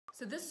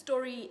So this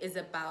story is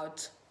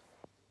about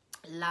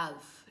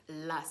love,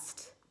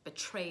 lust,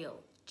 betrayal,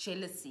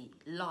 jealousy,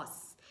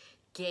 loss,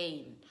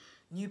 gain,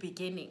 new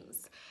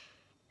beginnings.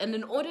 And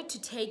in order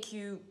to take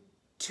you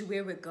to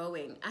where we're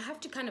going, I have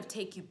to kind of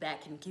take you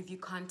back and give you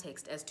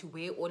context as to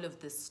where all of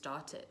this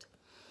started.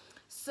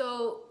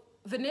 So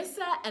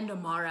Vanessa and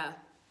Amara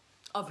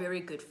are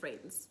very good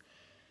friends.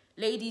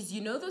 Ladies,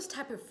 you know those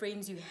type of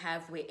friends you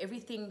have where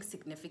everything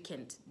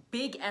significant,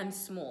 big and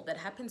small, that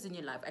happens in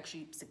your life,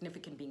 actually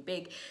significant being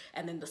big,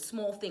 and then the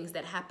small things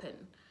that happen,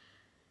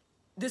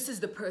 this is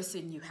the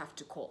person you have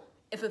to call.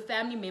 If a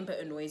family member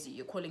annoys you,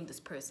 you're calling this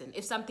person.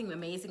 If something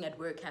amazing at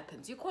work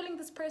happens, you're calling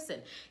this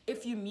person.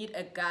 If you meet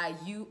a guy,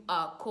 you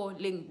are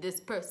calling this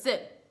person.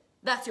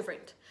 That's your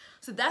friend.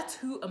 So that's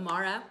who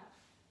Amara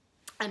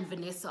and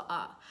Vanessa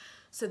are.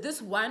 So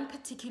this one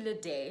particular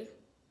day,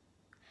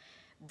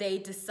 they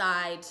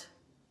decide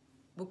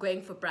we're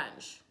going for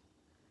brunch.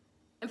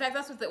 In fact,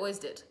 that's what they always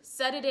did.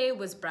 Saturday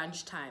was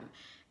brunch time.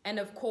 And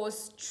of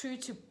course, true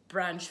to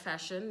brunch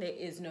fashion, there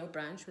is no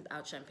brunch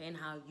without champagne.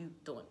 How you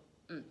doing?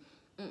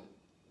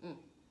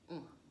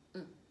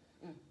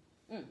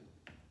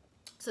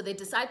 So they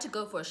decide to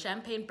go for a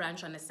champagne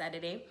brunch on a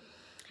Saturday,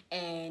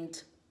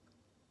 and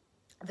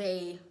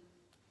they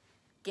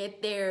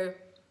get their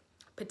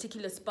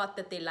particular spot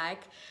that they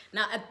like.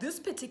 Now at this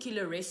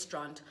particular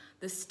restaurant,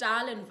 the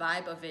style and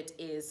vibe of it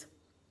is,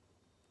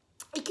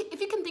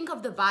 if you can think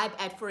of the vibe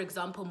at, for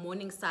example,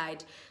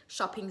 Morningside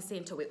Shopping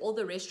Center, where all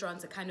the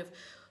restaurants are kind of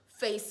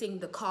facing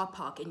the car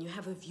park and you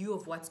have a view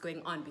of what's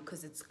going on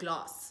because it's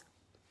glass.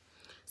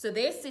 So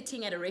they're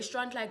sitting at a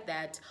restaurant like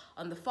that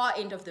on the far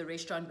end of the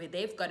restaurant where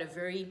they've got a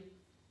very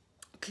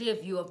clear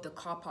view of the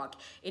car park.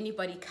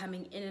 Anybody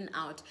coming in and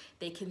out,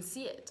 they can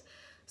see it.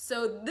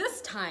 So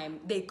this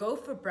time they go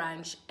for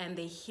brunch and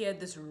they hear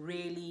this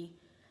really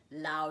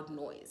loud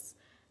noise.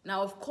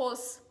 Now, of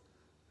course,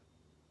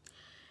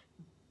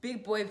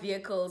 big boy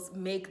vehicles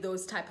make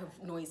those type of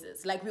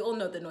noises. Like, we all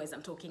know the noise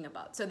I'm talking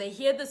about. So they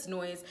hear this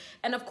noise,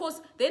 and of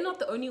course, they're not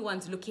the only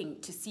ones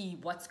looking to see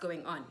what's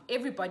going on.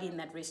 Everybody in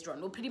that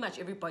restaurant, well, pretty much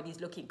everybody's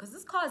looking, because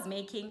this car is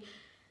making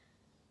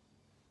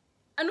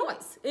a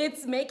noise.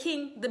 It's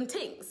making them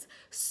tings.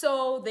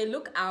 So they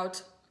look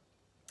out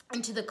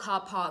into the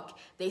car park.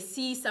 They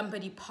see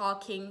somebody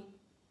parking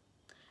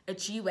a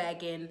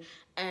G-Wagon,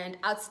 and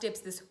out steps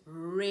this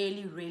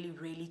really, really,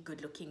 really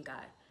good-looking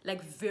guy.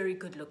 Like, very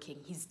good looking.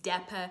 He's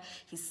dapper,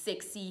 he's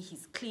sexy,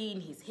 he's clean,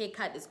 his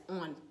haircut is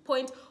on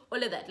point,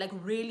 all of that, like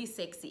really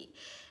sexy.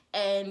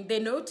 And they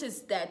notice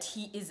that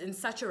he is in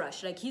such a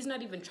rush. Like, he's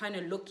not even trying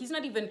to look, he's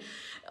not even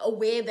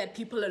aware that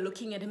people are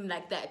looking at him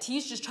like that.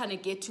 He's just trying to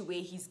get to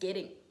where he's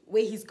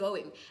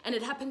going. And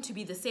it happened to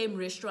be the same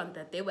restaurant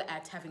that they were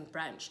at having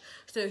brunch.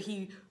 So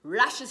he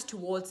rushes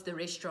towards the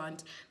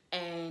restaurant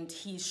and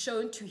he's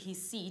shown to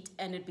his seat,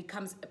 and it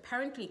becomes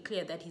apparently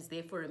clear that he's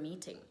there for a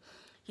meeting.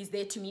 He's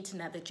there to meet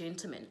another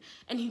gentleman.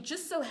 And he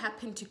just so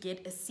happened to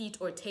get a seat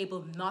or a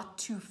table not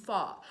too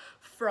far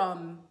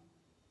from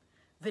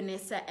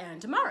Vanessa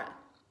and Amara.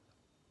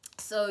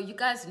 So you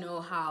guys know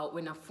how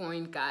when a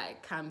foreign guy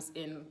comes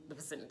in the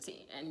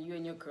vicinity and you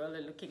and your girl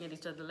are looking at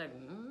each other like,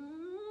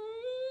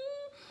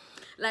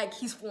 like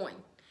he's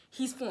foreign.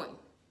 He's foreign.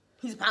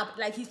 He's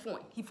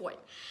foreign.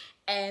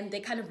 And they're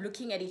kind of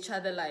looking at each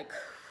other like,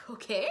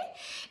 okay.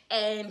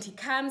 And he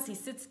comes, he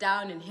sits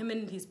down, and him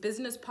and his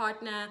business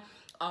partner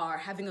are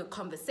having a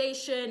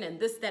conversation and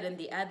this, that, and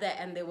the other,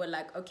 and they were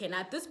like, okay,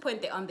 now at this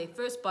point they're on their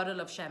first bottle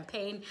of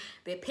champagne.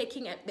 They're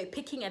picking at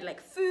like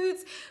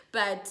foods,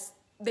 but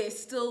they're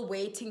still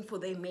waiting for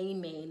their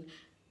main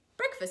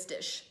breakfast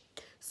dish.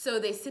 So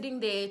they're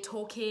sitting there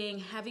talking,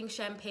 having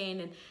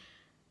champagne, and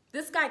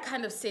this guy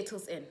kind of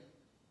settles in,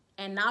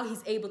 and now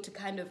he's able to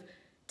kind of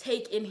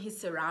take in his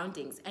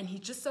surroundings, and he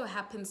just so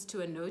happens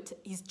to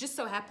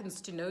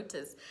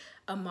notice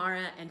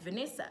Amara and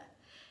Vanessa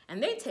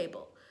and their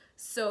table.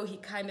 So he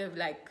kind of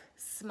like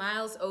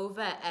smiles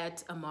over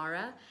at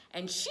Amara,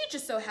 and she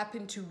just so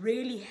happened to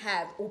really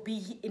have or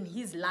be in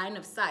his line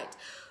of sight.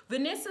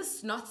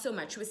 Vanessa's not so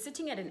much. She was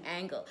sitting at an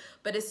angle,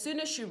 but as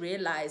soon as she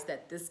realized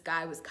that this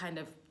guy was kind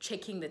of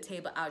checking the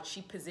table out,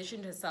 she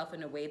positioned herself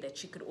in a way that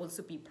she could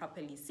also be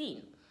properly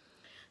seen.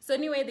 So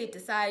anyway, they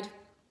decide,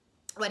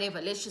 whatever,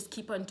 let's just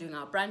keep on doing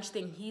our brunch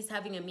thing. He's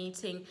having a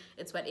meeting,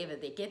 it's whatever.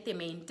 They get their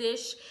main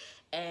dish,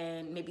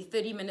 and maybe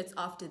 30 minutes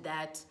after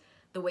that,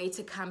 the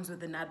waiter comes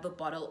with another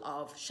bottle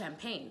of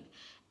champagne,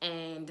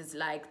 and is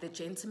like, the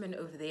gentleman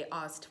over there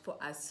asked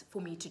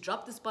for me to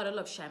drop this bottle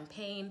of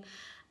champagne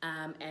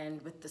and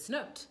with this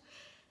note.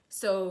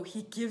 So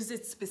he gives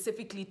it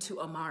specifically to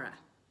Amara.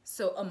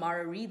 So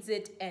Amara reads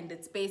it, and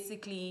it's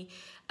basically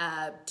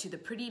to the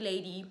pretty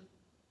lady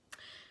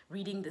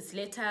reading this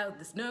letter,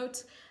 this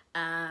note.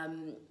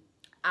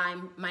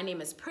 My name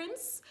is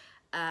Prince.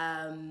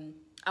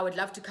 I would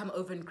love to come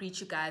over and greet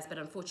you guys, but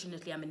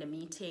unfortunately I'm in a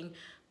meeting,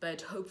 but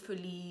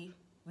hopefully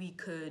we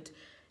could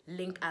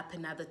link up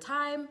another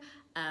time.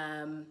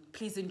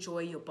 Please enjoy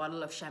your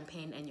bottle of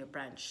champagne and your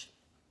brunch.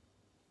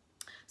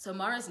 So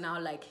Mara's now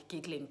like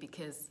giggling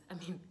because, I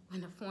mean,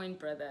 when a foreign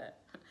brother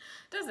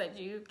Does that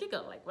you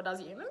giggle? Like, what else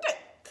are you gonna do?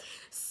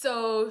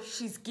 So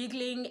she's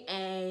giggling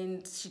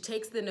and she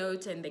takes the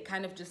note and they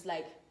kind of just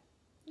like,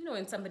 you know,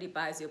 when somebody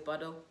buys you a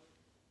bottle,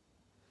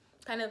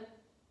 kind of,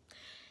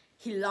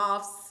 he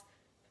laughs,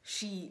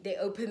 she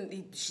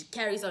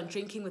carries on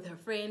drinking with her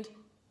friend.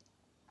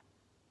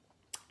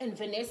 And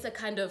Vanessa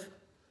kind of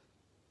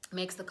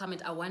makes the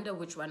comment, I wonder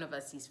which one of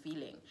us he's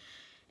feeling.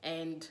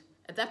 And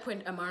at that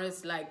point,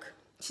 Amara's like,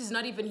 she's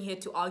not even here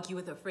to argue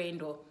with her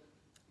friend, or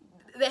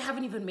they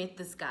haven't even met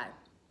this guy.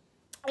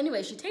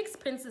 Anyway, she takes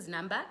Prince's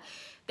number,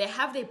 they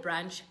have their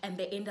brunch, and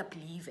they end up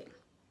leaving.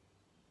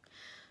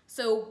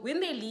 So when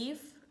they leave,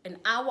 an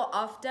hour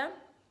after,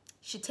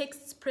 she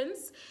texts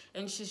Prince,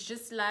 and she's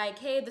just like,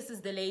 hey, this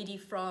is the lady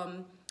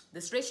from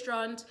this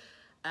restaurant.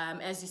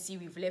 As you see,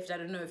 we've left. I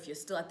don't know if you're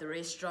still at the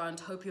restaurant.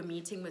 Hope your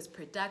meeting was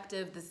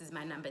productive. This is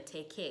my number.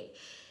 Take care.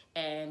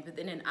 And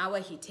within an hour,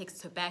 he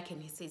texts her back,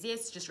 and he says,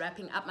 yes, just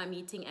wrapping up my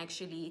meeting,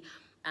 actually.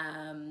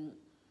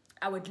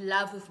 I would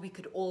love if we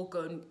could all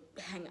go and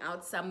hang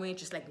out somewhere,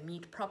 just like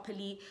meet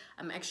properly.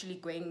 I'm actually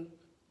going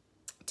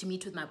to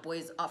meet with my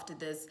boys after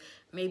this.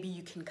 Maybe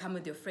you can come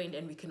with your friend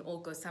and we can all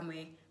go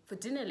somewhere for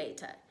dinner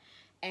later.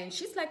 And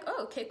she's like,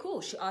 oh, okay,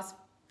 cool. She asked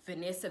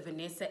Vanessa.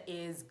 Vanessa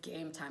is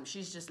game time.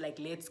 She's just like,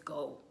 let's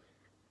go.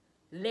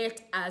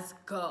 Let us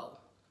go.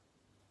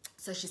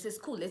 So she says,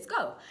 cool, let's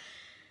go.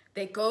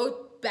 They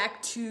go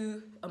back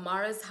to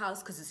Amara's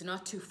house because it's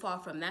not too far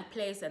from that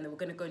place, and they were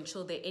going to go and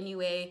chill there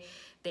anyway.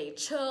 They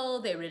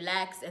chill, they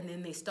relax, and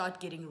then they start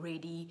getting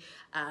ready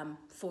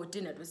for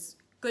dinner. It was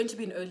going to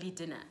be an early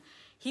dinner.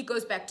 He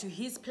goes back to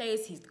his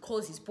place. He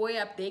calls his boy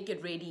up. They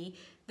get ready.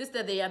 This,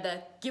 that, the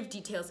other. Give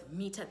details.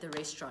 Meet at the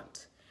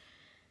restaurant.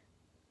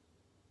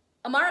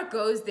 Amara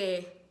goes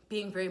there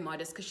being very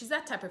modest because she's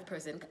that type of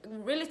person.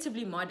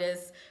 Relatively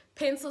modest.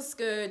 Pencil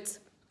skirt,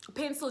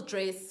 pencil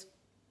dress,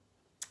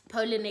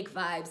 polar neck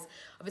vibes.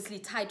 Obviously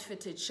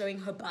tight-fitted, showing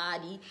her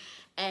body.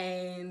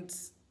 And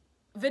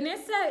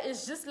Vanessa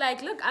is just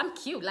like, look, I'm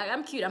cute. Like,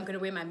 I'm cute. I'm going to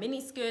wear my mini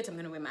skirt. I'm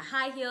going to wear my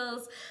high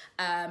heels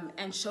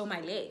and show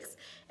my legs.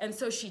 And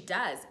so she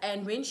does.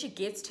 And when she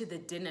gets to the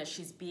dinner,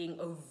 she's being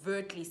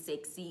overtly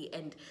sexy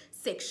and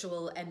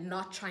sexual and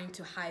not trying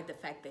to hide the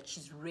fact that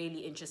she's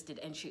really interested.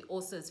 And she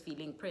also is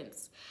feeling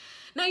Prince.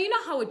 Now, you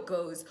know how it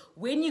goes.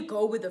 When you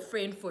go with a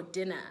friend for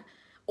dinner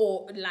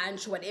or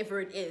lunch, whatever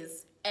it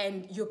is,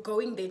 and you're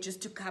going there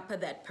just to capper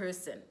that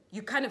person,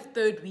 you're kind of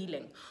third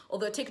wheeling.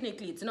 Although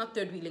technically it's not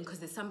third wheeling because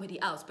there's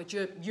somebody else, but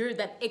you're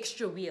that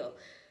extra wheel.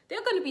 There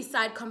are going to be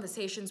side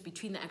conversations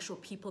between the actual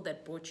people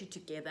that brought you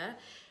together,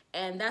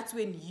 and that's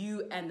when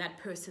you and that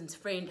person's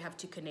friend have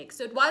to connect.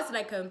 So it was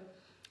like a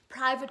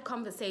private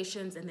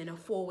conversations and then a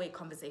four-way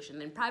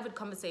conversation and private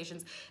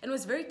conversations, and it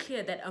was very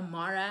clear that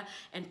Amara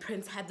and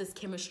Prince had this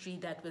chemistry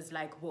that was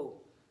like, whoa,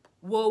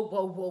 whoa,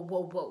 whoa, whoa,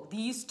 whoa, whoa.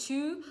 These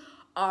two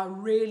are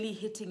really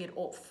hitting it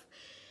off.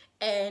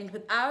 And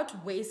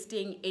without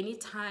wasting any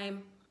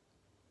time,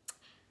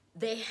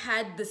 they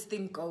had this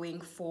thing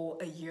going for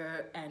a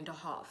year and a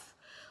half.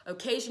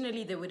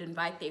 Occasionally they would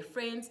invite their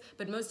friends,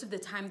 but most of the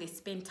time they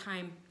spent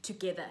time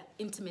together,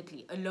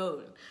 intimately,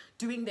 alone,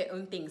 doing their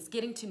own things,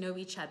 getting to know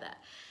each other.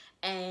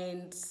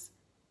 And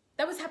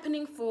that was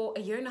happening for a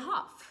year and a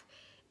half.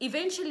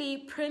 Eventually,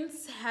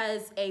 Prince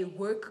has a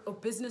work or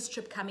business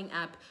trip coming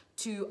up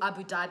to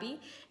Abu Dhabi,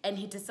 and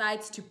he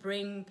decides to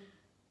bring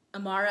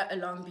Amara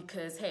along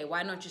because, hey,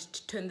 why not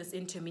just turn this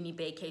into a mini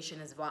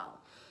vacation as well?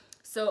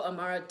 So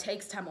Amara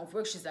takes time off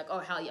work. She's like, oh,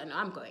 hell yeah, no,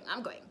 I'm going.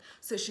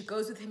 So she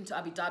goes with him to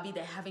Abu Dhabi.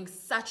 They're having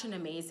such an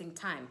amazing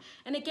time.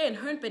 And again,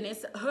 her and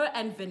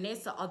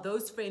Vanessa are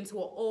those friends who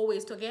are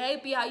always talking. Hey,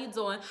 B, how you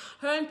doing?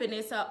 Her and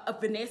Vanessa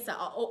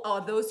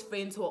are those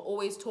friends who are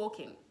always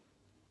talking.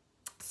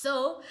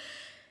 So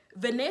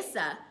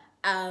Vanessa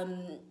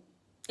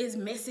is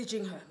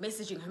messaging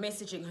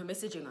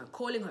her,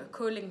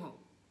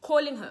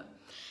 calling her.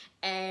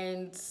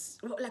 And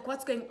like,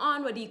 what's going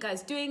on? What are you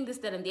guys doing? This,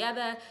 that, and the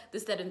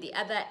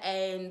other.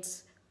 And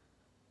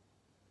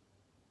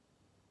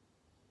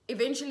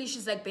eventually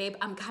she's like, babe,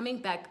 I'm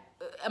coming back.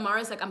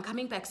 Amara's like, I'm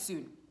coming back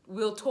soon.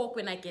 We'll talk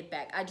when I get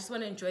back. I just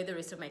want to enjoy the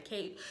rest of my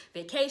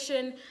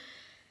vacation.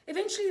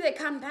 Eventually they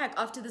come back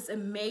after this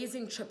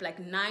amazing trip,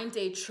 like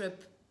 9-day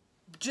trip,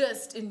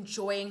 just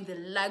enjoying the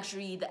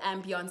luxury, the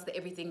ambience, the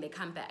everything. They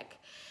come back.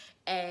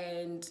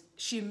 And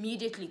she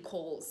immediately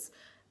calls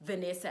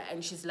Vanessa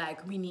and she's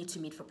like, we need to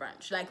meet for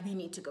brunch. Like, we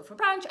need to go for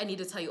brunch. I need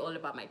to tell you all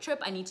about my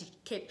trip. I need to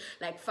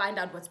find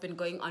out what's been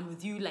going on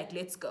with you. Like,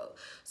 let's go.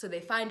 So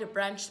they find a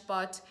brunch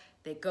spot.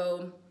 They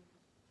go.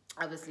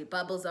 Obviously,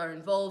 bubbles are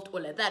involved.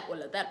 All of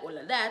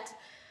that.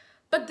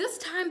 But this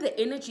time, the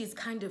energy is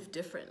kind of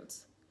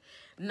different.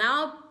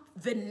 Now,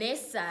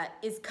 Vanessa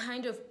is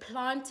kind of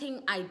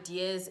planting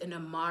ideas in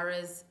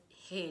Amara's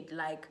head.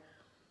 Like,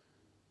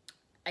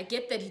 I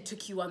get that he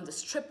took you on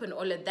this trip and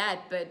all of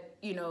that, but,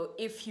 you know,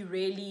 if he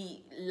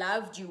really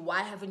loved you,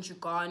 why haven't you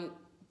gone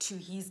to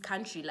his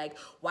country? Like,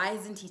 why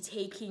isn't he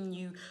taking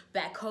you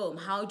back home?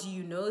 How do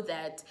you know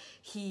that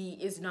he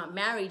is not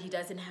married? He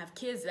doesn't have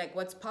kids. Like,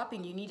 what's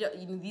popping?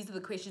 These are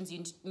the questions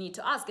you need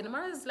to ask. And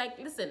Amara's like,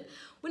 listen,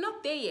 we're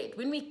not there yet.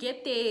 When we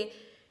get there,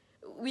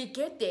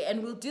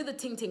 and we'll do the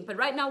ting. But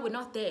right now, we're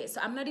not there.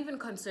 So I'm not even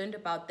concerned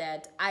about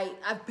that.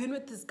 I've been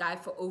with this guy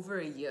for over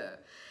a year.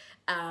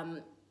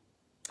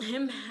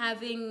 Him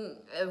having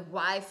a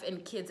wife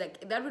and kids,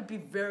 like, that would be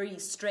very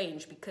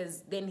strange,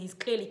 because then he's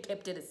clearly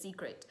kept it a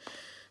secret.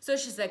 So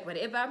she's like,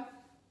 whatever.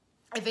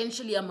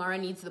 Eventually, Amara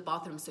needs the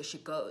bathroom, so she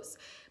goes.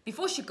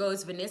 Before she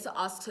goes, Vanessa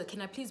asks her,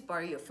 can I please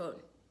borrow your phone?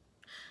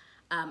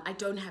 I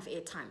don't have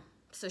airtime.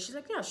 So she's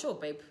like, yeah, sure,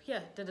 babe.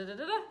 Here,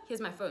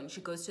 here's my phone. She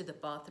goes to the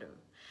bathroom.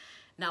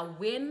 Now,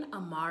 when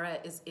Amara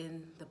is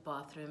in the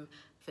bathroom,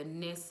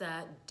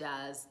 Vanessa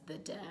does the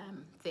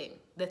damn thing.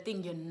 The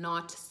thing you're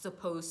not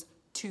supposed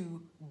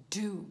to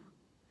do.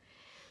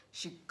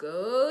 She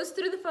goes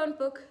through the phone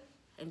book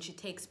and she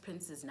takes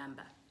Prince's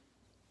number.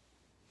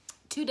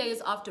 2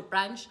 days after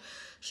brunch,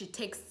 she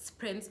texts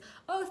Prince,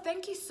 oh,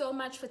 thank you so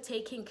much for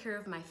taking care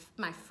of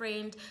my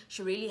friend.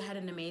 She really had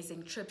an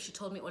amazing trip. She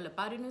told me all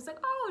about it. And he was like,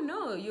 oh,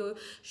 no,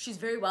 she's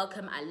very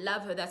welcome. I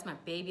love her. That's my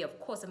baby. Of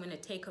course, I'm going to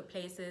take her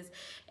places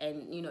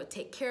and, you know,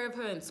 take care of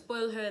her and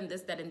spoil her and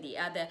this, that, and the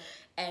other.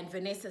 And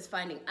Vanessa's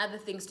finding other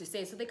things to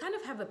say. So they kind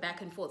of have a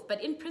back and forth.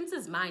 But in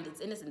Prince's mind,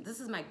 it's innocent. This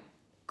is my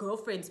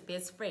girlfriend's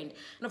best friend.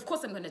 And of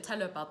course, I'm going to tell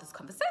her about this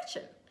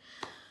conversation.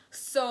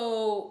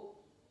 So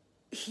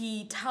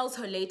he tells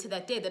her later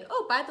that day that,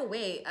 oh, by the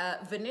way,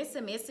 Vanessa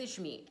messaged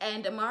me.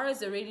 And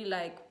Amara's already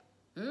like,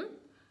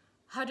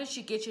 how did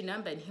she get your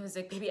number? And he was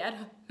like, baby, I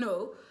don't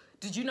know.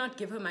 Did you not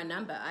give her my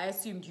number? I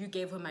assumed you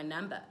gave her my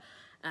number.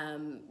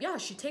 Yeah,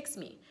 she texted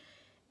me.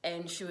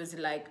 And she was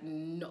like,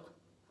 no,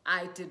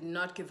 I did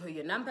not give her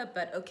your number,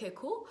 but okay,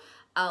 cool.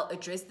 I'll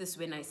address this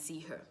when I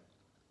see her.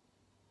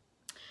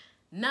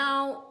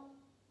 Now,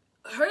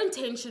 her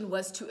intention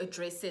was to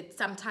address it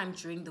sometime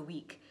during the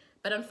week.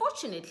 But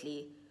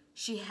unfortunately,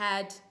 she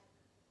had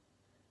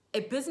a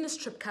business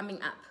trip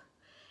coming up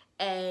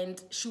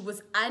and she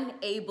was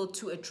unable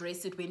to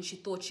address it when she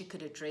thought she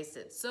could address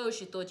it. So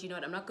she thought, you know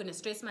what, I'm not going to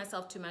stress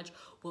myself too much.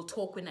 We'll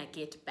talk when I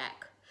get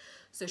back.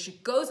 So she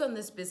goes on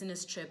this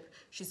business trip.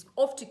 She's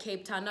off to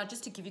Cape Town. Now,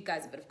 just to give you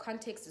guys a bit of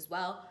context as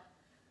well,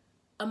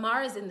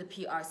 Amara's in the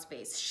PR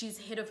space. She's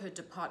head of her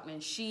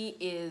department. She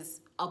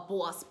is a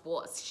boss.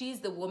 She's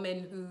the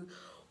woman who,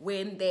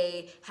 when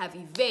they have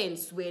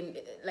events, when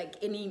like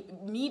any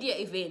media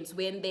events,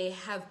 when they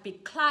have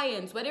big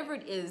clients, whatever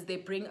it is, they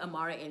bring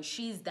Amara in.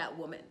 She's that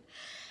woman.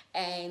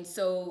 And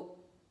so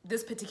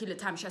this particular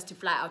time she has to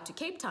fly out to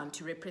Cape Town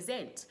to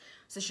represent.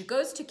 So she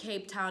goes to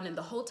Cape Town, and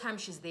the whole time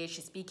she's there,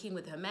 she's speaking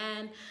with her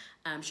man.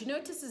 She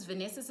notices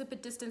Vanessa's a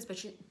bit distant,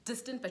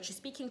 but she's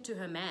speaking to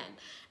her man.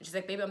 And she's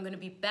like, baby, I'm going to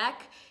be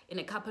back in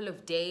a couple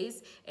of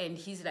days. And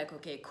he's like,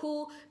 okay,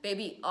 cool.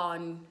 Baby,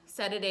 on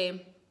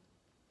Saturday,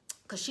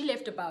 because she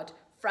left about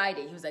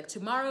Friday. He was like,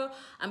 tomorrow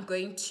I'm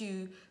going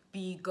to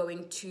be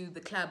going to the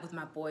club with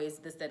my boys,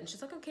 this, that. And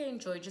she's like, okay,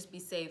 enjoy, just be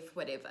safe,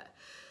 whatever.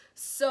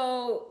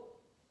 So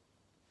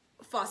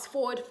fast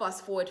forward.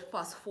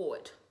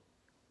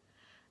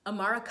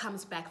 Amara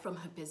comes back from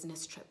her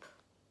business trip.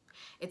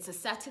 It's a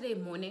Saturday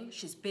morning.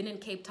 She's been in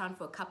Cape Town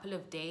for a couple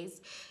of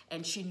days,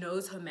 and she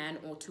knows her man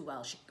all too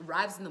well. She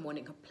arrives in the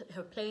morning.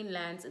 Her plane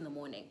lands in the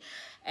morning,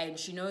 and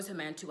she knows her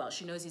man too well.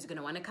 She knows he's going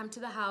to want to come to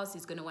the house.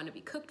 He's going to want to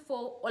be cooked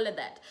for, all of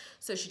that.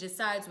 So she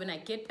decides, when I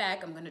get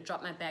back, I'm going to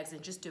drop my bags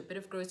and just do a bit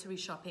of grocery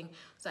shopping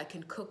so I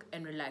can cook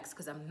and relax,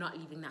 because I'm not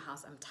leaving the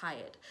house. I'm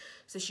tired.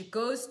 So she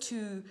goes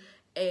to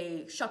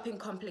a shopping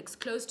complex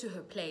close to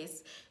her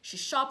place. She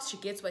shops, she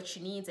gets what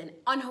she needs, and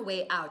on her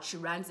way out, she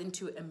runs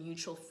into a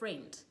mutual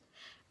friend.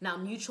 Now,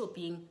 mutual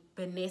being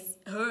Vanessa.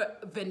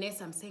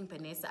 I'm saying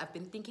Vanessa. I've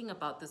been thinking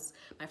about this,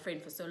 my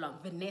friend, for so long.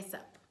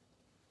 Vanessa.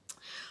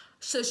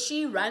 So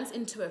she runs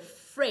into a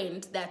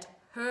friend that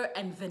her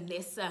and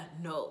Vanessa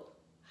know.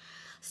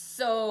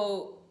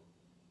 So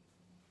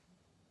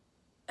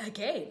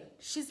again,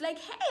 she's like,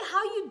 hey,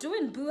 how you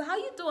doing, boo? How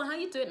you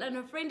doing? And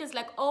her friend is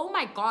like, oh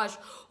my gosh,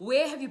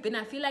 where have you been?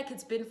 I feel like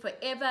it's been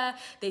forever.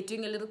 They're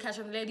doing a little catch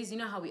up. Ladies, you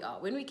know how we are.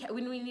 When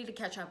we need to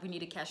catch up, we need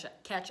to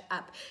catch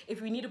up.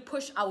 If we need to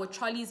push our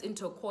trolleys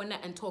into a corner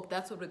and talk,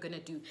 that's what we're going to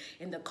do.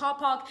 In the car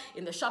park,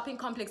 in the shopping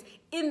complex,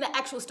 in the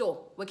actual store,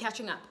 we're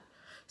catching up.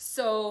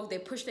 So they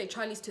push their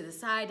trolleys to the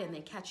side and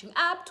they're catching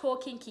up,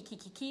 talking,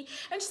 kiki.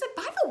 And she's like,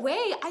 by the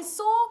way, I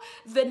saw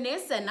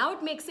Vanessa. Now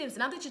it makes sense.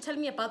 Now that you're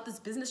telling me about this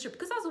business trip,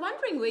 because I was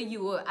wondering where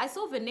you were. I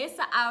saw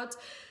Vanessa out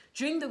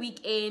during the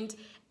weekend,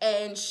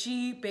 and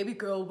she, baby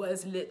girl,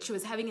 was lit. She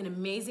was having an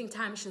amazing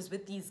time. She was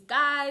with these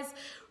guys,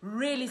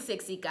 really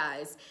sexy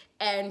guys.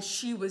 And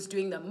she was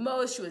doing the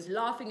most. She was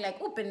laughing like,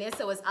 oh,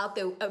 Vanessa was out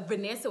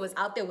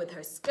there with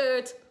her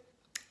skirt.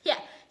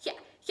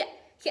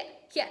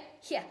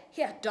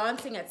 Here,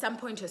 dancing. At some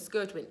point, her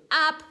skirt went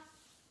up,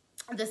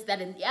 this,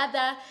 that, and the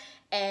other.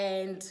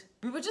 And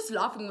we were just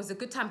laughing. It was a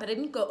good time, but I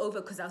didn't go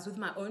over because I was with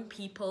my own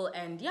people.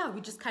 And yeah,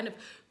 we just kind of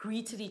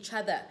greeted each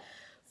other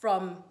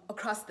from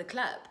across the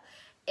club.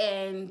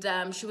 And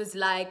she was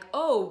like,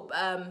 oh,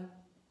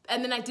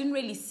 and then I didn't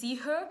really see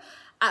her.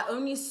 I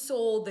only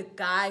saw the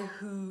guy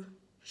who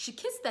she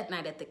kissed that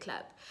night at the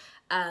club.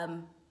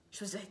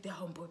 She was like, the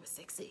homeboy was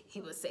sexy.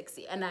 He was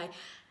sexy. And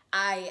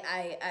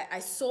I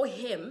saw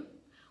him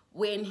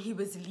when he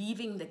was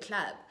leaving the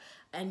club.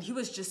 And he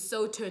was just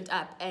so turned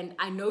up. And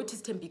I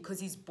noticed him because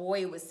his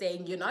boy was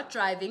saying, you're not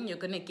driving. You're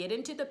going to get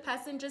into the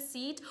passenger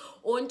seat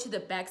or into the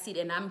back seat.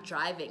 And I'm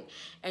driving.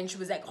 And she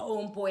was like,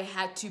 homeboy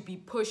had to be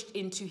pushed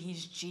into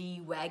his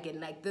G-Wagon.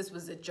 Like, this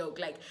was a joke.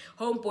 Like,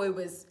 homeboy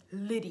was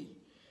litty.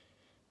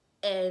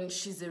 And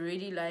she's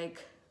already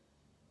like,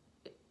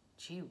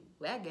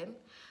 G-Wagon?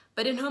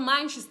 But in her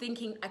mind, she's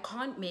thinking, I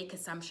can't make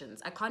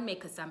assumptions. I can't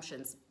make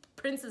assumptions.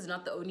 Prince is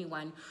not the only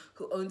one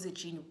who owns a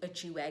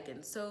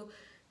G-Wagon. So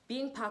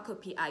being Parko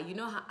PI, you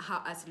know how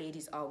us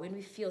ladies are. When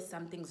we feel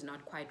something's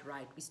not quite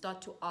right, we start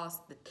to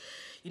ask the,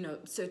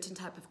 certain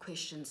type of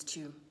questions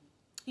to,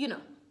 the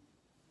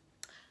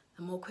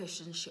more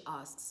questions she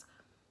asks,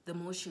 the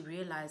more she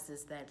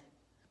realizes that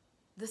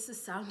this is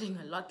sounding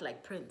a lot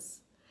like Prince.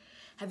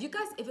 Have you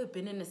guys ever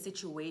been in a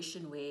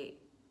situation where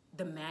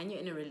the man you're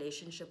in a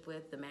relationship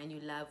with, the man you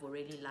love or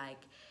really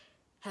like,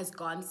 has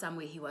gone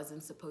somewhere he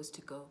wasn't supposed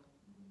to go?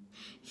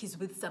 He's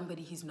with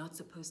somebody he's not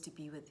supposed to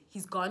be with.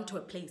 He's gone to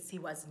a place he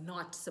was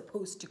not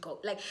supposed to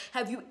go. Like,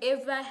 have you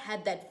ever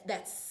had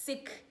that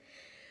sick,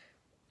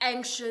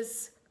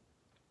 anxious,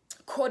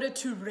 quarter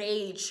to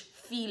rage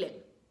feeling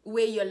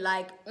where you're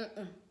like,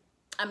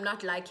 I'm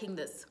not liking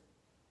this?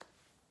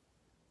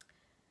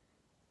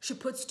 She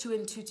puts 2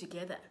 and 2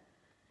 together.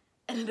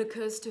 And it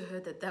occurs to her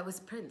that that was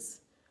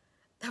Prince.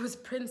 That was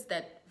Prince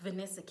that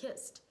Vanessa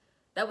kissed.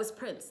 That was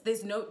Prince.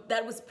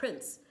 That was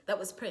Prince. That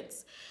was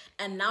Prince.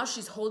 And now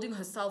she's holding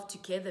herself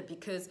together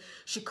because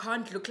she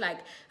can't look like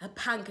a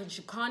punk and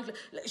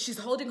she's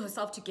holding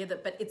herself together,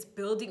 but it's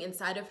building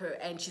inside of her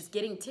and she's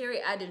getting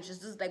teary-eyed and she's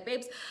just like,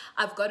 babes,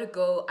 I've got to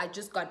go. I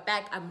just got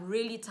back. I'm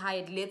really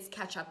tired. Let's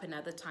catch up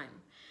another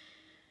time.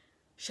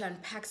 She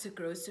unpacks her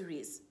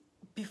groceries.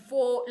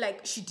 Before,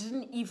 she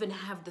didn't even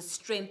have the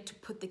strength to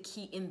put the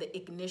key in the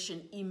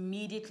ignition.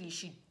 Immediately,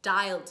 she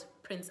dialed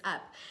Prince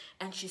up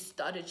and she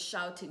started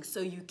shouting, so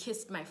you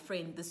kissed my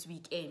friend this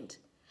weekend.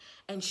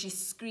 And she's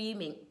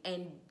screaming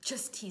and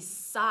just his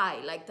sigh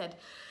like that.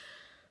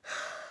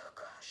 Oh,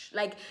 gosh,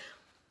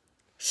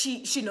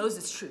 she knows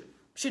it's true.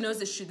 She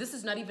knows it's true. This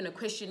is not even a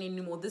question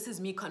anymore. This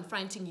is me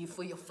confronting you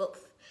for your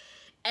filth.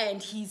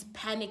 And he's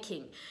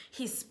panicking.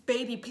 He's,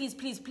 baby, please,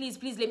 please, please,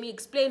 please, let me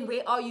explain.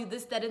 Where are you?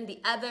 This, that, and the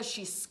other.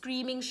 She's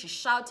screaming. She's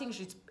shouting.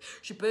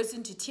 She bursts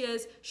into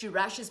tears. She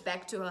rushes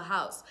back to her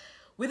house.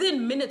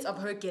 Within minutes of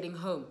her getting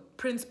home,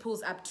 Prince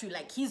pulls up too.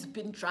 He's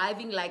been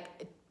driving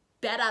like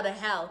bat out of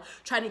hell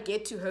trying to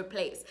get to her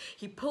place.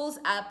 He pulls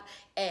up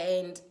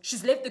and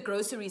she's left the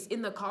groceries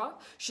in the car.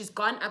 She's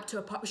gone up to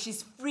her apartment.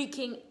 She's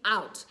freaking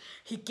out.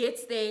 He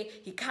gets there.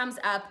 He comes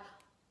up.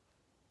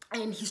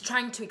 And he's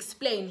trying to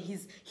explain.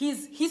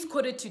 He's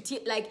quarter to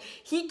tears.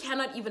 He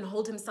cannot even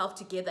hold himself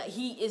together.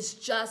 He is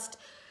just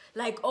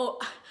like, oh,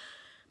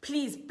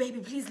 please,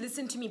 baby, please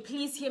listen to me.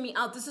 Please hear me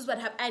out. This is what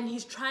happened. And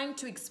he's trying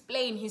to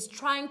explain. He's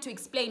trying to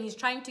explain. He's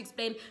trying to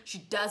explain. She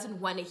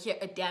doesn't want to hear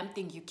a damn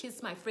thing. You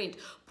kissed my friend,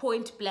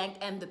 point blank,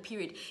 and the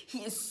period. He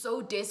is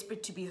so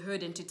desperate to be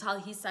heard and to tell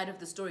his side of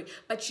the story.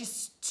 But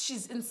she's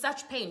in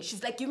such pain.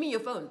 She's like, give me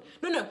your phone.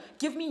 No,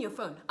 give me your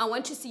phone. I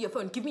want to see your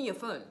phone. Give me your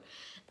phone.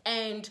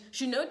 And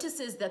she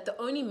notices that the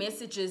only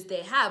messages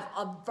they have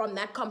are from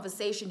that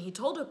conversation he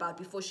told her about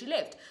before she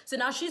left. So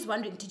now she's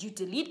wondering, did you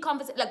delete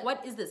conversation?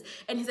 What is this?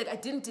 And he's like, I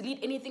didn't delete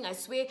anything. I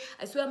swear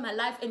on my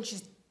life. And she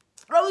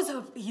throws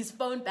his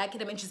phone back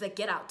at him and she's like,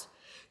 get out.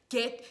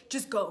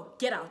 Just go.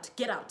 Get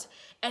out.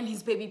 And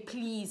he's, baby,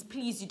 please,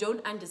 you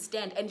don't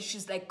understand. And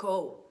she's like,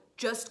 go.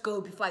 Just go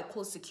before I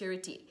call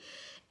security.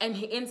 And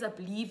he ends up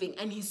leaving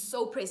and he's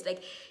so pressed.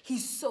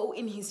 He's so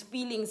in his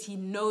feelings. He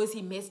knows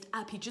he messed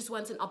up. He just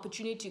wants an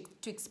opportunity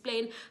to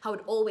explain how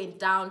it all went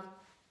down.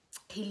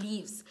 He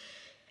leaves.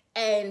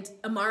 And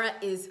Amara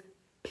is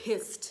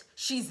pissed.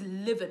 She's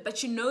livid, but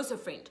she knows her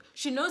friend.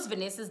 She knows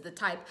Vanessa's the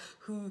type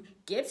who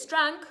gets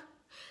drunk,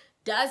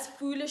 does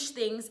foolish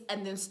things,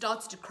 and then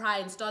starts to cry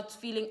and starts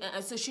feeling.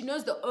 So she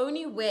knows the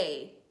only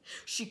way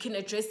she can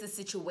address the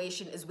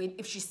situation is when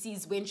she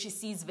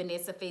sees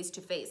Vanessa face to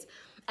face.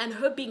 And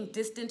her being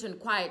distant and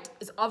quiet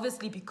is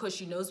obviously because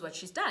she knows what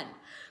she's done.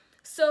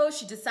 So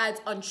she decides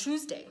on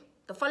Tuesday,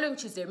 the following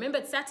Tuesday, remember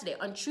it's Saturday,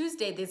 on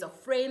Tuesday there's a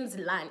friend's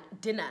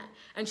dinner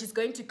and she's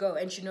going to go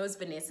and she knows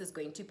Vanessa's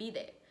going to be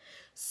there.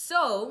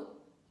 So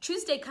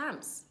Tuesday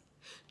comes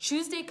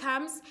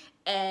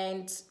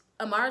and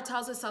Amara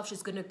tells herself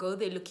she's going to go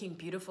there looking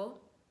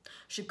beautiful.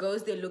 She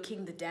goes there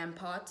looking the damn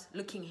part,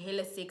 looking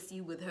hella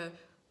sexy with her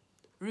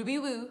ruby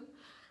woo,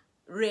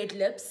 red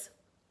lips,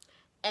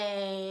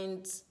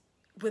 and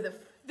with a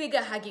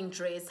figure-hugging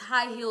dress,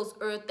 high heels,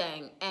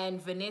 earthing,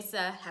 and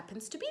Vanessa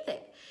happens to be there.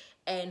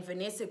 And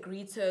Vanessa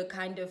greets her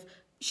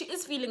she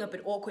is feeling a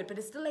bit awkward, but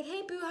it's still like,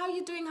 hey, boo, how are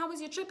you doing? How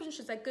was your trip? And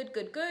she's like, good.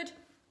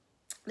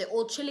 They're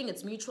all chilling,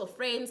 it's mutual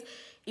friends.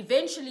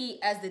 Eventually,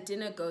 as the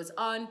dinner goes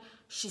on,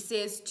 she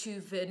says to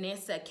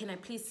Vanessa, can I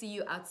please see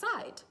you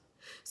outside?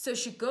 So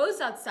she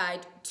goes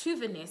outside to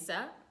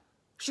Vanessa.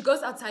 She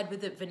goes outside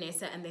with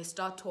Vanessa and they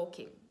start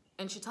talking.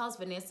 And she tells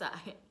Vanessa,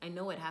 I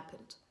know what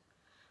happened.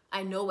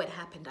 I know what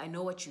happened. I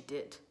know what you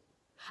did.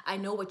 I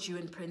know what you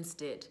and Prince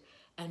did.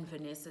 And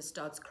Vanessa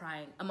starts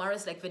crying.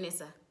 Amara's like,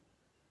 Vanessa,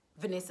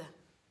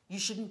 you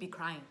shouldn't be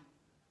crying.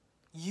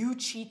 You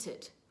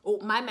cheated. Or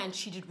my man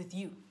cheated with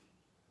you.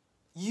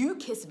 You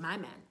kissed my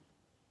man,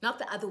 not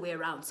the other way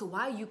around. So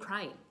why are you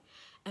crying?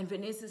 And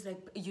Vanessa's like,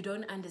 you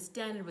don't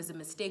understand. It was a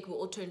mistake. We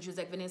all turned. She was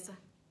like, Vanessa,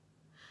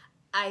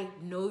 I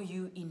know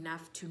you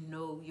enough to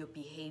know your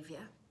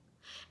behavior.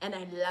 And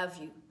I love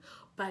you.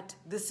 But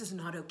this is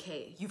not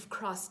okay. You've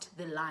crossed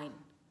the line.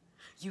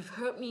 You've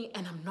hurt me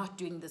and I'm not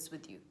doing this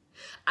with you.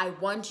 I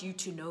want you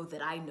to know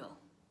that I know.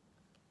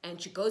 And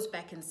she goes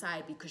back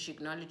inside because she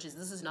acknowledges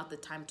this is not the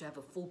time to have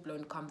a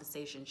full-blown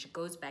conversation. She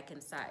goes back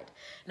inside.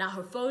 Now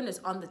her phone is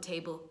on the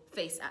table,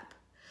 face up.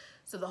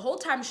 So the whole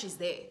time she's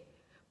there,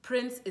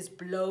 Prince is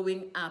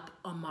blowing up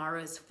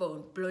Amara's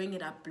phone, blowing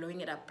it up,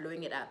 blowing it up,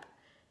 blowing it up.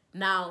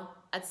 Now,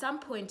 at some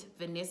point,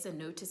 Vanessa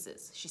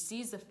notices. She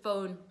sees the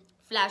phone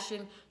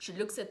flashing. She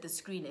looks at the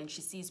screen and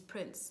she sees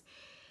Prince.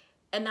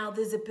 And now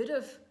there's a bit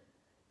of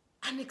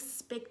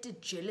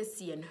unexpected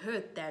jealousy and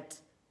hurt that,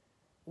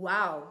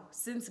 wow,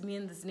 since me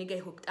and this nigga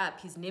hooked up,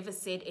 he's never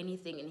said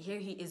anything. And here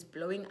he is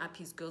blowing up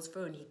his girl's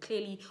phone. He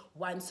clearly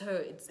wants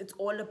her. It's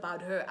all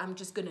about her. I'm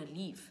just going to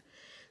leave.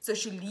 So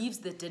she leaves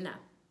the dinner.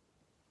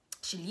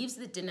 She leaves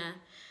the dinner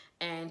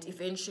and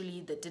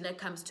eventually the dinner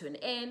comes to an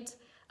end.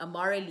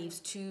 Amara leaves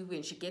too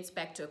when she gets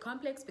back to her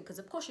complex because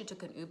of course she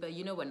took an Uber.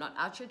 You know, we're not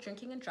out here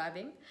drinking and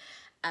driving.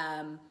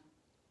 As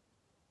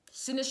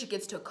soon as she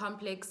gets to her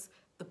complex,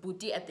 the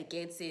booty at the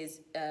gate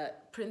says,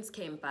 Prince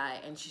came by,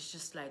 and she's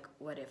just like,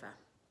 whatever.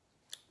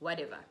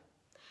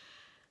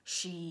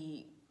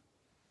 She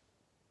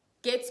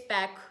gets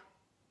back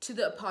to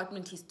the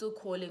apartment. He's still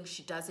calling.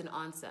 She doesn't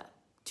answer.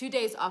 2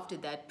 days after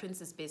that,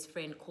 Prince's best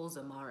friend calls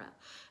Amara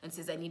and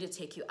says, I need to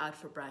take you out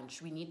for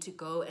brunch. We need to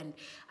go and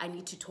I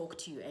need to talk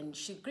to you. And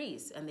she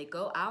agrees. And they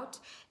go out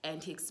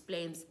and he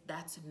explains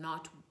that's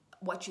not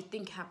what you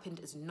think happened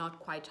is not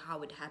quite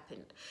how it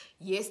happened.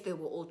 Yes, they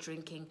were all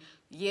drinking.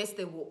 Yes,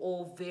 they were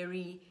all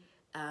very,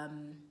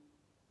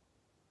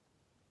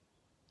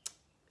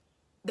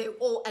 they're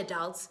all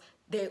adults.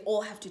 They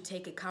all have to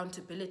take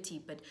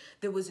accountability, but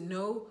there was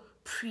no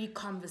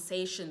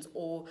pre-conversations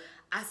or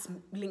us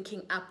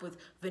linking up with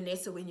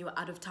Vanessa when you were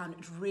out of town.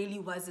 It really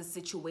was a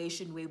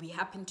situation where we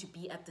happened to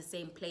be at the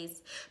same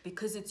place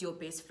because it's your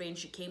best friend.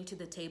 She came to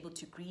the table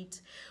to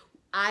greet.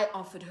 I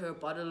offered her a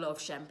bottle of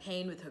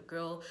champagne with her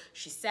girl.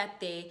 She sat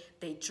there,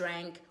 they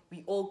drank,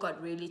 we all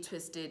got really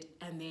twisted,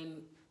 and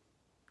then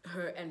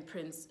her and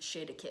Prince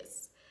shared a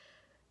kiss.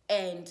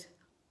 And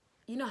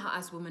you know how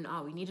us women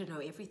are, we need to know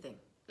everything.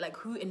 Like,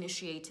 who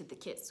initiated the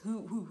kiss?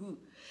 Who?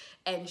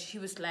 And she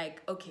was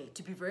like, okay,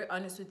 to be very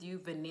honest with you,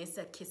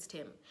 Vanessa kissed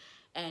him.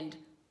 And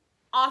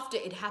after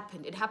it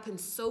happened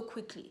so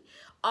quickly.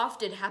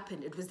 After it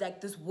happened, it was like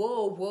this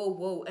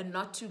whoa. And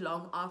not too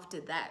long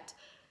after that,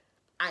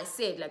 I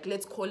said, like,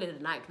 let's call it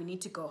a night. We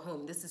need to go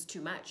home. This is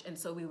too much. And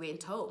so we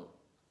went home.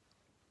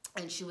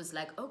 And she was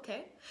like,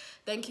 okay,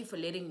 thank you for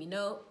letting me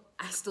know.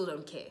 I still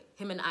don't care.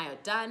 Him and I are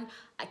done.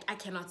 I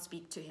cannot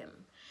speak to him.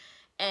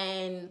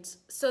 And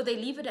so they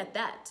leave it at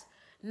that.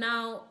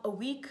 Now, a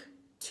week,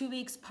 2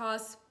 weeks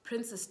pass.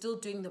 Prince is still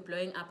doing the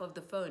blowing up of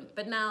the phone.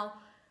 But now,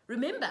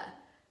 remember,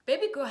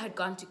 baby girl had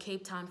gone to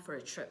Cape Town for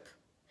a trip.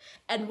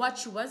 And what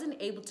she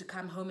wasn't able to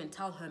come home and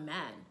tell her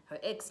man, her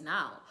ex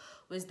now,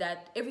 was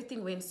that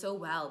everything went so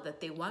well that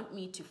they want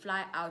me to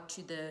fly out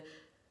to the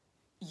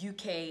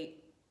UK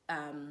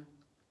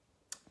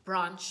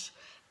branch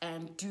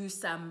and do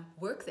some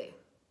work there.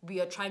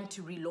 We are trying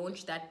to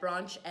relaunch that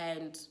branch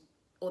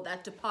or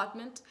that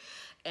department,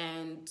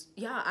 and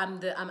yeah,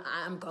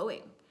 I'm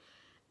going.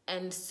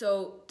 And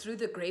so through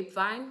the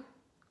grapevine,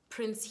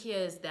 Prince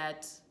hears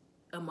that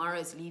Amara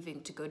is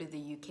leaving to go to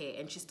the UK,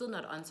 and she's still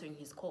not answering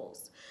his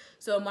calls.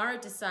 So Amara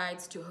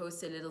decides to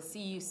host a little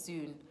see you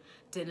soon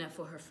dinner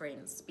for her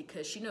friends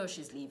because she knows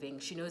she's leaving.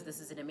 She knows this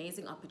is an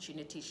amazing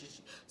opportunity.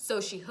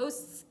 So she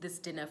hosts this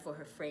dinner for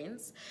her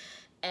friends,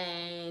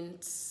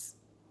 and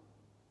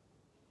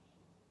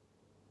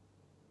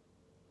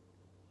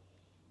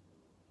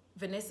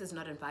Vanessa's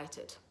not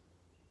invited.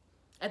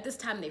 At this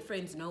time, their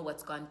friends know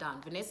what's gone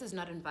down. Vanessa's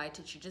not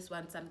invited. She just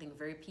wants something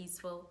very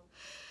peaceful,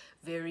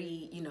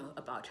 very,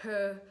 about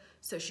her.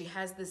 So she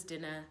has this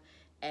dinner,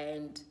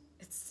 and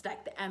it's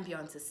like the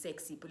ambiance is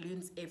sexy,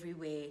 balloons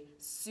everywhere,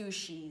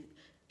 sushi,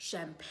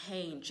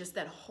 champagne, just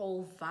that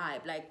whole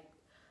vibe. Like,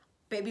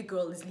 baby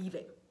girl is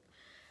leaving.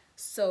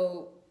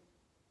 So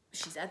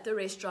she's at the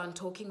restaurant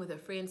talking with her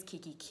friends,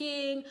 Kiki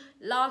King,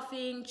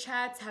 laughing,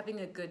 chats,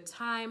 having a good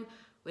time.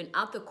 When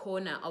out the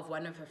corner of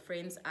one of her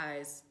friends'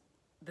 eyes,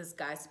 this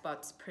guy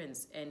spots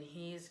Prince, and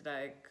he's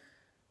like,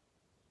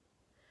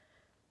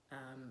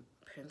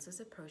 Prince is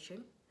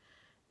approaching.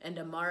 And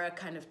Amara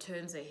kind of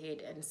turns her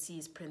head and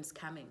sees Prince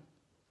coming.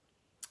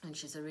 And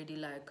she's already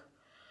like...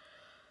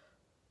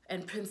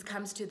 And Prince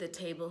comes to the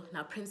table.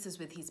 Now Prince is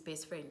with his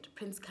best friend.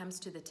 Prince comes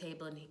to the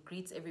table and he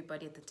greets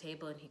everybody at the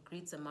table, and he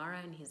greets Amara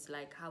and he's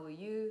like, how are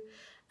you?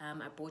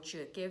 I bought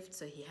you a gift.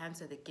 So he hands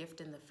her the gift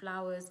and the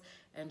flowers,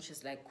 and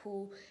she's like,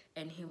 cool.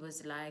 And he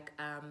was like,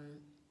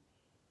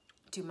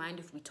 do you mind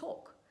if we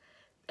talk?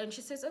 And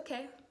she says,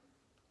 okay,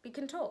 we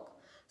can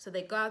talk. So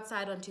they go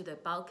outside onto the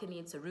balcony.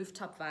 It's a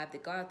rooftop vibe. They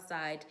go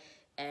outside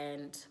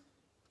and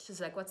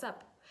she's like, what's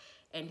up?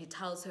 And he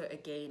tells her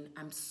again,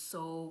 I'm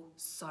so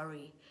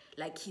sorry.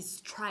 Like,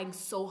 he's trying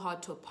so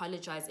hard to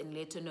apologize and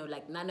let her know,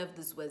 like, none of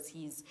this was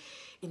his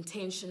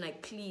intention.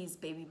 Like, please,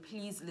 baby,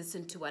 please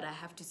listen to what I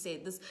have to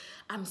say.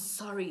 I'm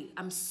sorry.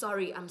 I'm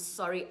sorry. I'm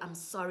sorry. I'm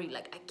sorry.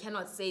 Like, I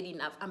cannot say it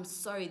enough. I'm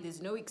sorry.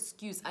 There's no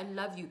excuse. I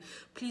love you.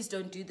 Please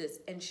don't do this.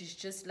 And she's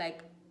just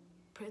like,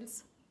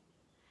 Prince,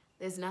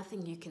 there's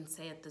nothing you can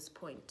say at this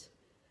point.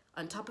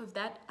 On top of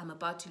that, I'm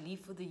about to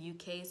leave for the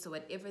UK. So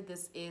whatever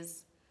this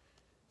is,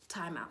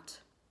 time out.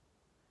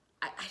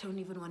 I don't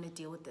even want to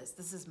deal with this.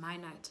 This is my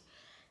night.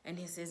 And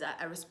he says,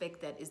 I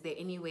respect that. Is there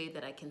any way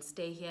that I can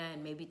stay here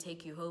and maybe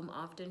take you home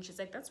after? And she's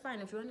like, that's fine.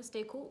 If you want to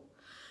stay, cool.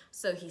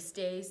 So he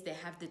stays. They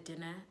have the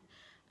dinner.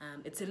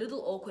 It's a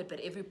little awkward, but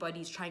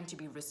everybody's trying to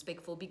be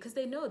respectful because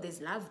they know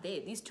there's love there.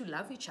 These two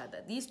love each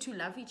other. These two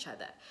love each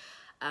other.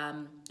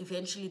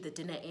 Eventually, the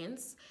dinner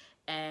ends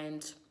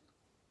and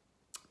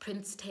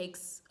Prince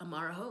takes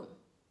Amara home.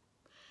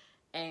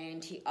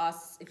 And he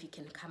asks if he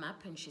can come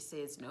up, and she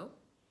says no.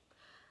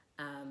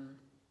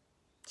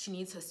 She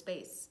needs her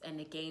space. And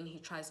again, he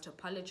tries to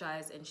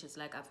apologize, and she's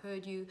like, I've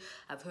heard you.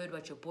 I've heard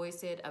what your boy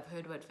said. I've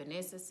heard what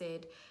Vanessa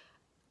said.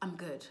 I'm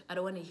good. I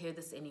don't want to hear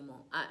this anymore.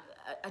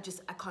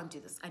 I can't do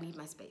this. I need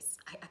my space.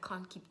 I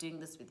can't keep doing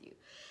this with you.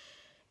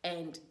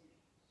 And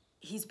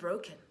he's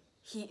broken.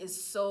 He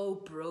is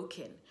so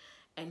broken.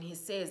 And he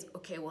says,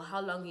 okay, well, how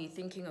long are you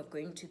thinking of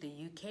going to the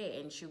UK?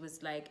 And she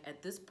was like,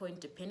 at this point,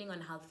 depending on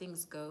how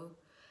things go,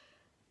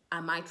 I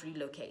might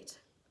relocate.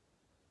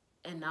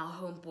 And now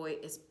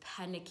homeboy is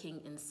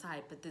panicking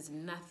inside, but there's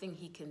nothing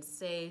he can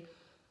say.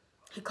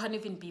 He can't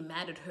even be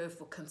mad at her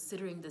for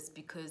considering this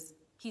because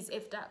he's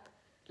effed up.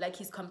 Like,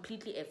 he's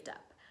completely effed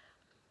up.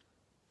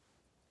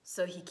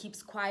 So he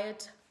keeps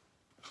quiet.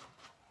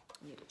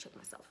 I need to check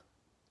myself.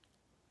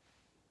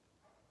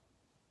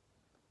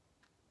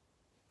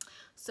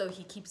 So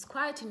he keeps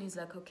quiet and he's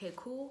like, okay,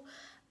 cool.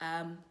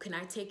 Can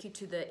I take you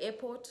to the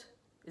airport?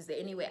 Is there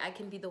any way I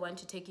can be the one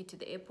to take you to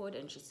the airport?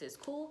 And she says,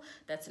 cool,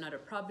 that's not a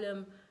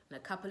problem. In a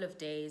couple of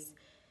days.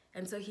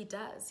 And so he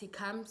does. He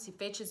comes, he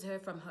fetches her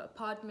from her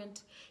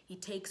apartment. He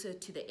takes her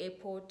to the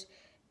airport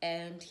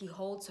and he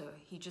holds her.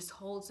 He just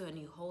holds her and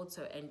he holds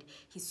her. And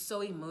he's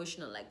so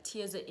emotional, like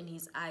tears are in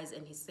his eyes.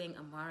 And he's saying,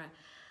 Amara,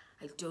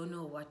 I don't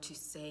know what to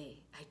say.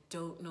 I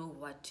don't know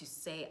what to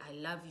say. I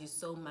love you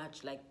so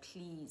much. Like,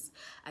 please,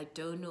 I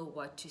don't know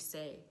what to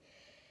say.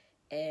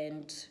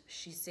 And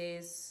she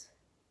says,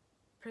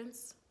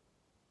 Prince,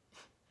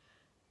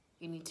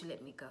 you need to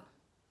let me go.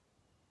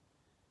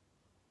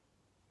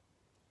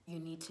 You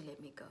need to let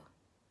me go.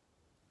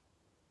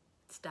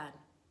 It's done.